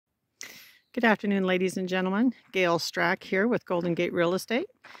Good afternoon, ladies and gentlemen. Gail Strack here with Golden Gate Real Estate.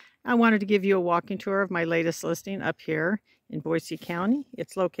 I wanted to give you a walking tour of my latest listing up here in Boise County.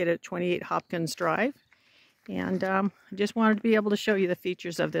 It's located at 28 Hopkins Drive, and I just wanted to be able to show you the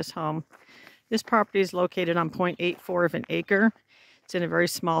features of this home. This property is located on 0.84 of an acre. It's in a very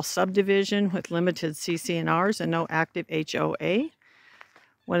small subdivision with limited CC&Rs and no active HOA.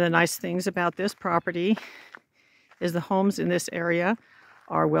 One of the nice things about this property is the homes in this area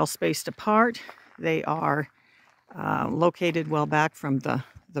are well spaced apart. They are located well back from the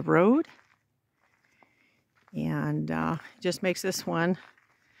road, and just makes this one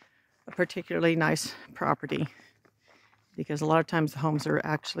a particularly nice property because a lot of times the homes are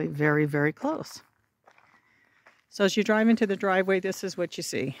actually very, very close. So as you drive into the driveway, this is what you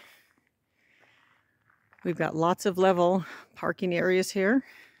see. We've got lots of level parking areas here.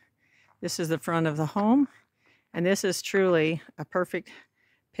 This is the front of the home, and this is truly a perfect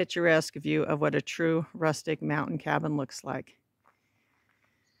picturesque view of what a true rustic mountain cabin looks like.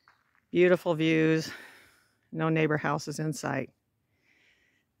 Beautiful views, no neighbor houses in sight.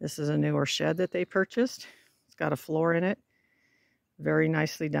 This is a newer shed that they purchased. It's got a floor in it. Very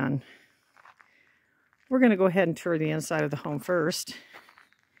nicely done. We're going to go ahead and tour the inside of the home first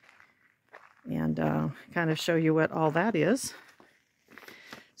and kind of show you what all that is.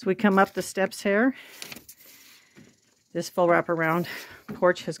 So we come up the steps here. This full wraparound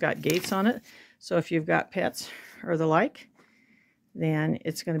porch has got gates on it, so if you've got pets or the like, then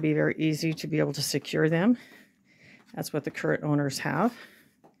it's going to be very easy to be able to secure them. That's what the current owners have.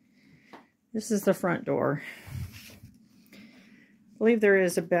 This is the front door. I believe there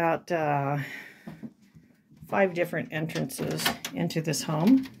is about 5 different entrances into this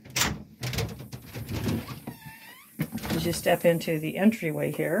home. As you step into the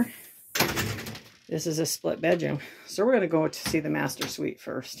entryway here, this is a split bedroom. So we're going to go to see the master suite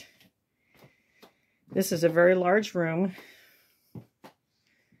first. This is a very large room.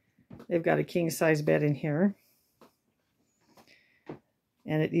 They've got a king-size bed in here,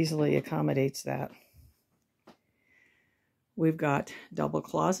 and it easily accommodates that. We've got double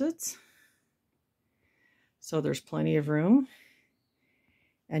closets, so there's plenty of room,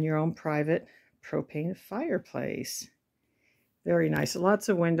 and your own private propane fireplace. Very nice. Lots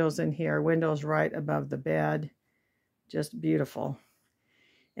of windows in here. Windows right above the bed. Just beautiful.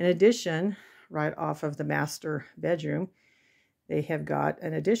 In addition, right off of the master bedroom, they have got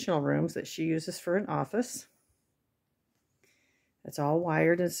an additional rooms that she uses for an office. It's all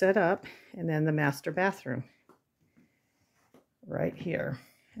wired and set up. And then the master bathroom right here.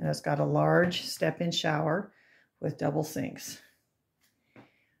 And it's got a large step-in shower with double sinks.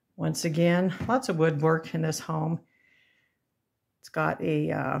 Once again, lots of woodwork in this home. It's got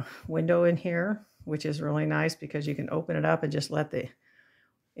a window in here, which is really nice because you can open it up and just let the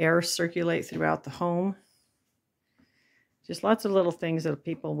air circulate throughout the home. Just lots of little things that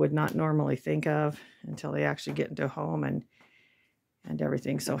people would not normally think of until they actually get into a home and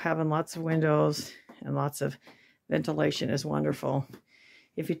everything. So having lots of windows and lots of ventilation is wonderful.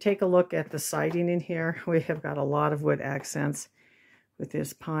 If you take a look at the siding in here, we have got a lot of wood accents with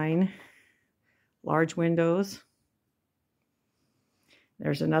this pine, large windows.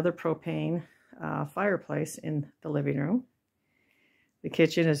 There's another propane fireplace in the living room. The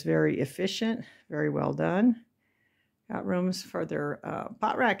kitchen is very efficient, very well done. Got rooms for their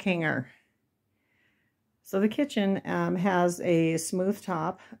pot rack hanger. So the kitchen has a smooth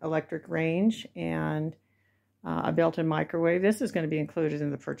top, electric range, and a built-in microwave. This is going to be included in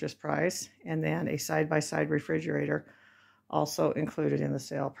the purchase price, and then a side-by-side refrigerator also included in the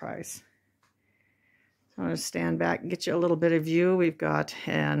sale price. I'm going to stand back and get you a little bit of view. We've got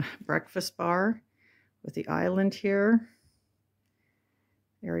a breakfast bar with the island here.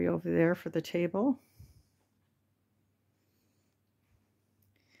 Area over there for the table.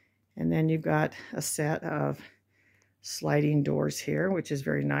 And then you've got a set of sliding doors here, which is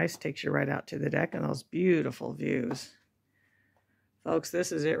very nice. Takes you right out to the deck and those beautiful views. Folks,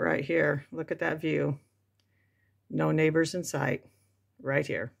 this is it right here. Look at that view. No neighbors in sight. Right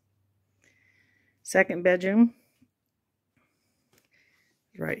here. Second bedroom,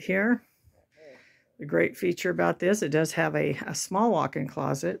 right here. The great feature about this, it does have a small walk-in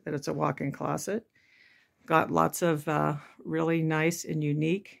closet, but it's a walk-in closet. Got lots of really nice and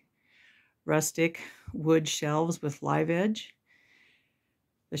unique rustic wood shelves with live edge.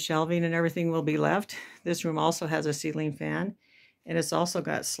 The shelving and everything will be left. This room also has a ceiling fan, and it's also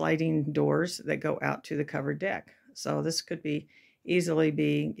got sliding doors that go out to the covered deck. So this could be easily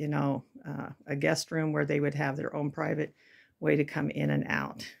be, you know, a guest room where they would have their own private way to come in and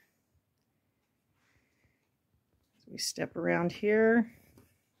out. So we step around here.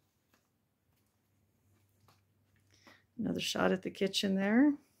 Another shot at the kitchen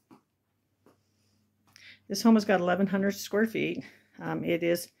there. This home has got 1,100 square feet. It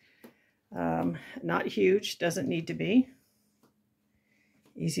is not huge, doesn't need to be.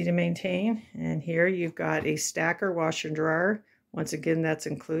 Easy to maintain. And here you've got a stacker washer and dryer. Once again, that's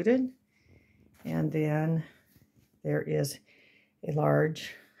included. And then there is a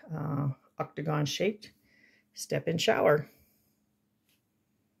large octagon shaped step-in shower.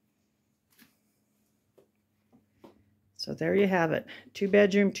 So there you have it.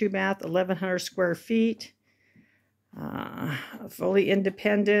 2-bedroom, 2-bath, 1,100 square feet. Fully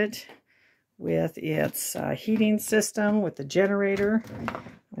independent with its heating system with the generator.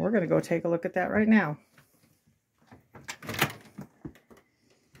 We're going to go take a look at that right now.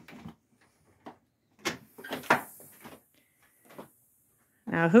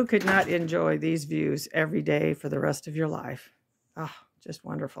 Now, who could not enjoy these views every day for the rest of your life? Oh, just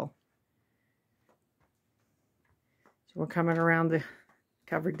wonderful. So we're coming around the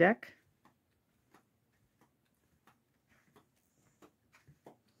covered deck.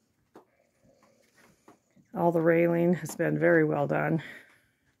 All the railing has been very well done.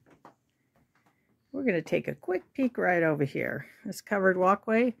 We're going to take a quick peek right over here. This covered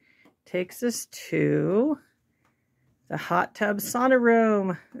walkway takes us to the hot tub sauna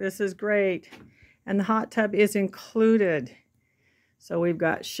room. This is great. And the hot tub is included. So we've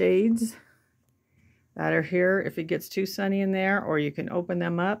got shades that are here if it gets too sunny in there, or you can open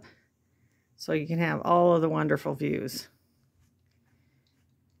them up so you can have all of the wonderful views,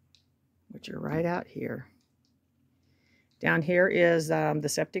 which are right out here. Down here is the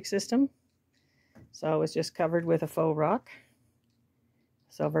septic system. So it's just covered with a faux rock.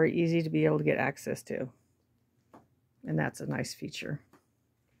 So very easy to be able to get access to. And that's a nice feature.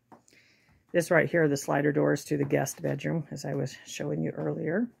 This right here are the slider doors to the guest bedroom, as I was showing you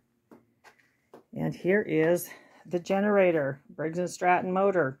earlier. And here is the generator, Briggs & Stratton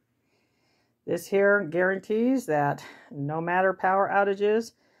motor. This here guarantees that no matter power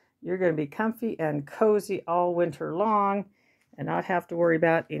outages, you're going to be comfy and cozy all winter long and not have to worry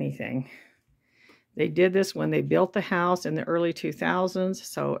about anything. They did this when they built the house in the early 2000s,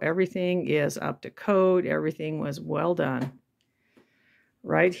 so everything is up to code. Everything was well done.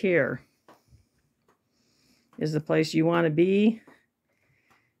 Right here is the place you want to be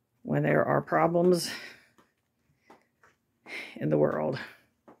when there are problems in the world.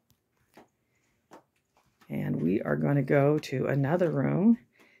 And we are going to go to another room.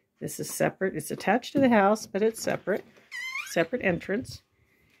 This is separate. It's attached to the house, but it's separate. Separate entrance.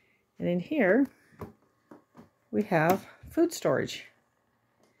 And in here, we have food storage.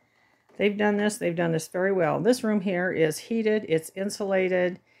 They've done this very well. This room here is heated, it's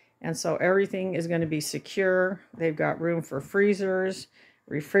insulated, and so everything is going to be secure. They've got room for freezers,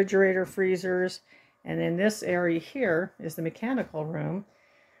 refrigerator freezers, and in this area here is the mechanical room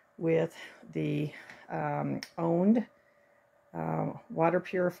with the owned water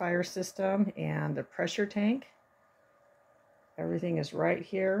purifier system and the pressure tank. Everything is right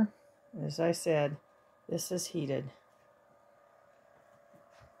here. As I said, this is heated.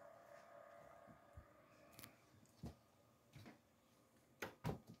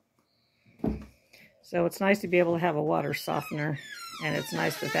 So it's nice to be able to have a water softener, and it's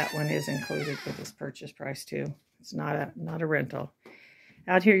nice that that one is included with this purchase price too. It's not a rental.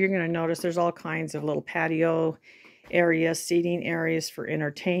 Out here you're going to notice there's all kinds of little patio areas, seating areas for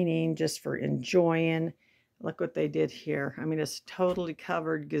entertaining, just for enjoying. Look what they did here. I mean, it's totally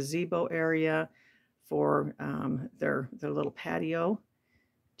covered gazebo area for their little patio.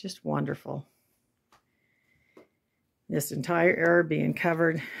 Just wonderful. This entire area being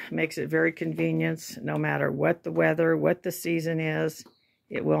covered makes it very convenient. No matter what the weather, what the season is,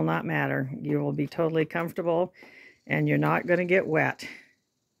 it will not matter. You will be totally comfortable and you're not going to get wet.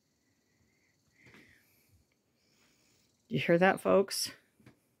 You hear that, folks?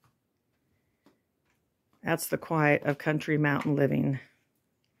 That's the quiet of country mountain living.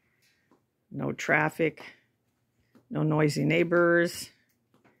 No traffic, no noisy neighbors,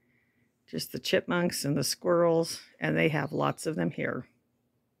 just the chipmunks and the squirrels, and they have lots of them here.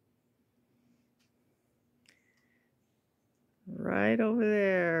 Right over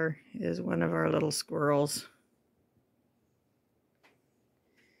there is one of our little squirrels.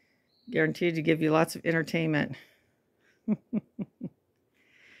 Guaranteed to give you lots of entertainment.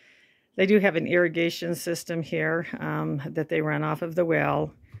 They do have an irrigation system here that they run off of the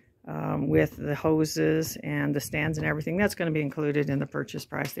well with the hoses and the stands and everything. That's going to be included in the purchase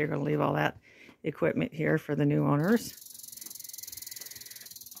price. They're going to leave all that equipment here for the new owners.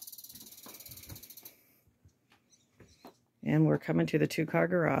 And we're coming to the 2-car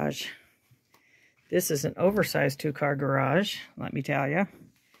garage. This is an oversized 2-car garage, let me tell you.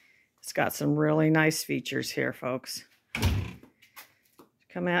 It's got some really nice features here, folks.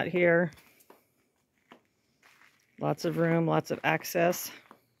 Come out here. Lots of room, lots of access.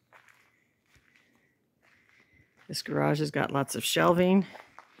 This garage has got lots of shelving.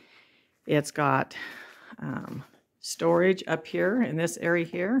 It's got storage up here in this area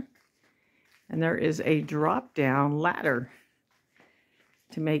here. And there is a drop-down ladder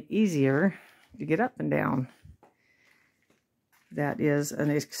to make easier to get up and down. That is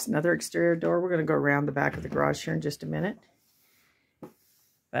another exterior door. We're going to go around the back of the garage here in just a minute.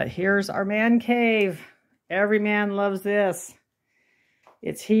 But here's our man cave. Every man loves this.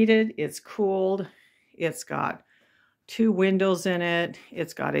 It's heated, it's cooled, it's got 2 windows in it.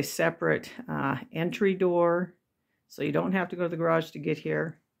 It's got a separate entry door, so you don't have to go to the garage to get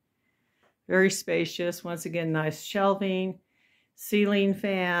here. Very spacious. Once again, nice shelving, ceiling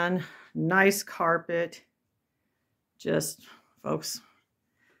fan, nice carpet. Just, folks,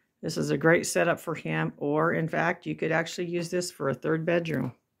 this is a great setup for him. Or, in fact, you could actually use this for a 3rd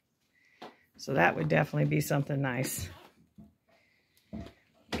bedroom. So that would definitely be something nice.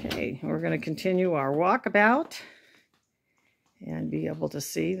 Okay, we're going to continue our walkabout and be able to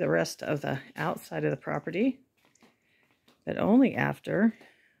see the rest of the outside of the property, but only after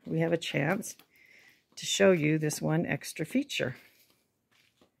we have a chance to show you this one extra feature.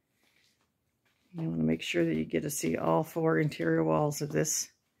 You want to make sure that you get to see all 4 interior walls of this.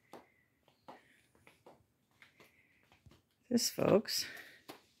 This, folks,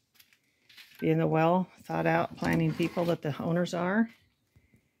 being the well thought out planning people that the owners are,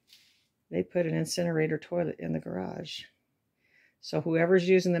 they put an incinerator toilet in the garage. So whoever's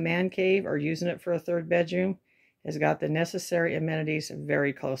using the man cave or using it for a 3rd bedroom has got the necessary amenities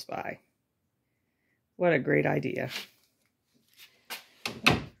very close by. What a great idea.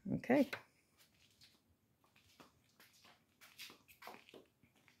 Okay.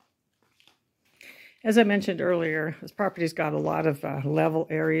 As I mentioned earlier, this property's got a lot of level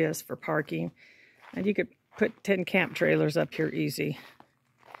areas for parking, and you could put 10 camp trailers up here easy.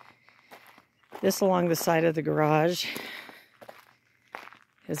 This along the side of the garage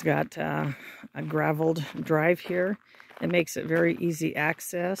has got a graveled drive here. It makes it very easy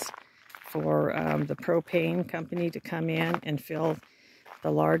access for the propane company to come in and fill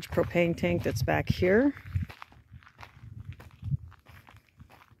the large propane tank that's back here.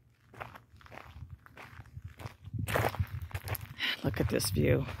 Look at this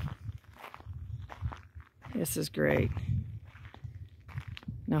view. This is great.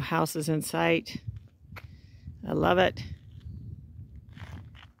 No houses in sight. I love it.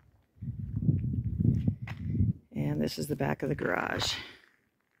 And this is the back of the garage.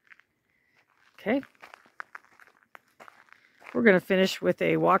 Okay. We're going to finish with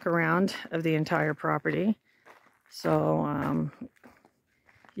a walk around of the entire property. So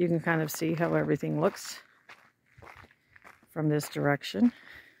you can kind of see how everything looks from this direction,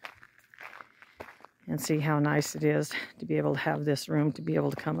 and see how nice it is to be able to have this room to be able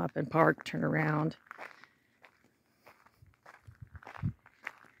to come up and park, turn around.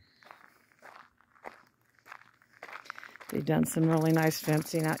 They've done some really nice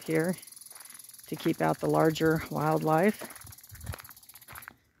fencing out here to keep out the larger wildlife.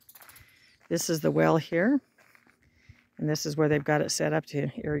 This is the well here, and this is where they've got it set up to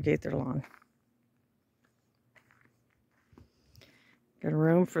irrigate their lawn. Got a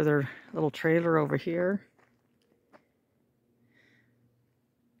room for their little trailer over here.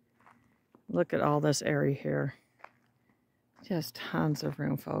 Look at all this area here. Just tons of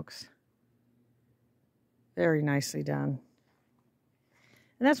room, folks. Very nicely done.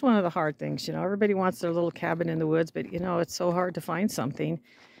 And that's one of the hard things, you know. Everybody wants their little cabin in the woods, but, you know, it's so hard to find something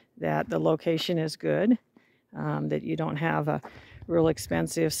that the location is good, that you don't have a real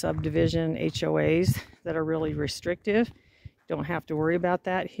expensive subdivision HOAs that are really restrictive. Don't have to worry about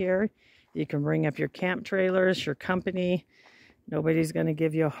that here. You can bring up your camp trailers, your company. Nobody's going to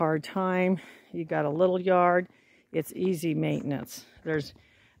give you a hard time. You got a little yard. It's easy maintenance. There's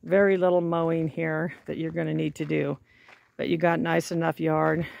very little mowing here that you're going to need to do. But you got nice enough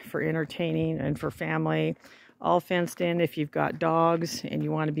yard for entertaining and for family. All fenced in if you've got dogs and you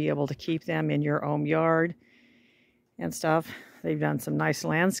want to be able to keep them in your own yard and stuff. They've done some nice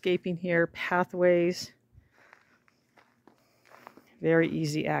landscaping here, pathways. Very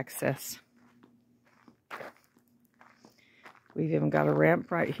easy access. We've even got a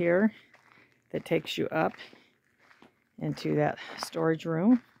ramp right here that takes you up into that storage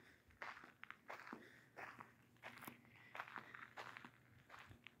room.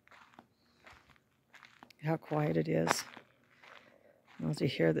 How quiet it is. As you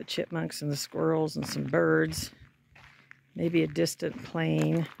hear the chipmunks and the squirrels and some birds, maybe a distant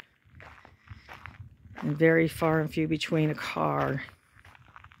plane, and very far and few between a car.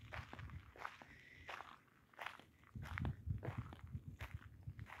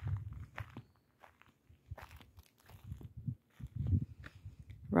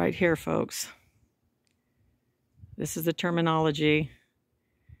 Right here, folks. This is the terminology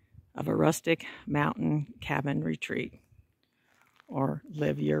of a rustic mountain cabin retreat, or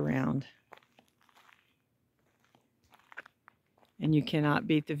live year-round. And you cannot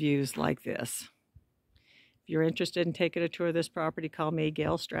beat the views like this. If you're interested in taking a tour of this property, call me,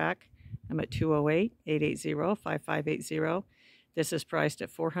 Gail Strack. I'm at 208-880-5580. This is priced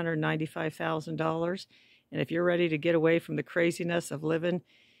at $495,000. And if you're ready to get away from the craziness of living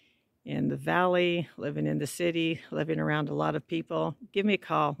in the valley, living in the city, living around a lot of people, give me a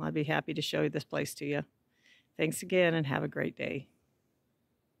call. I'd be happy to show you this place to you. Thanks again and have a great day.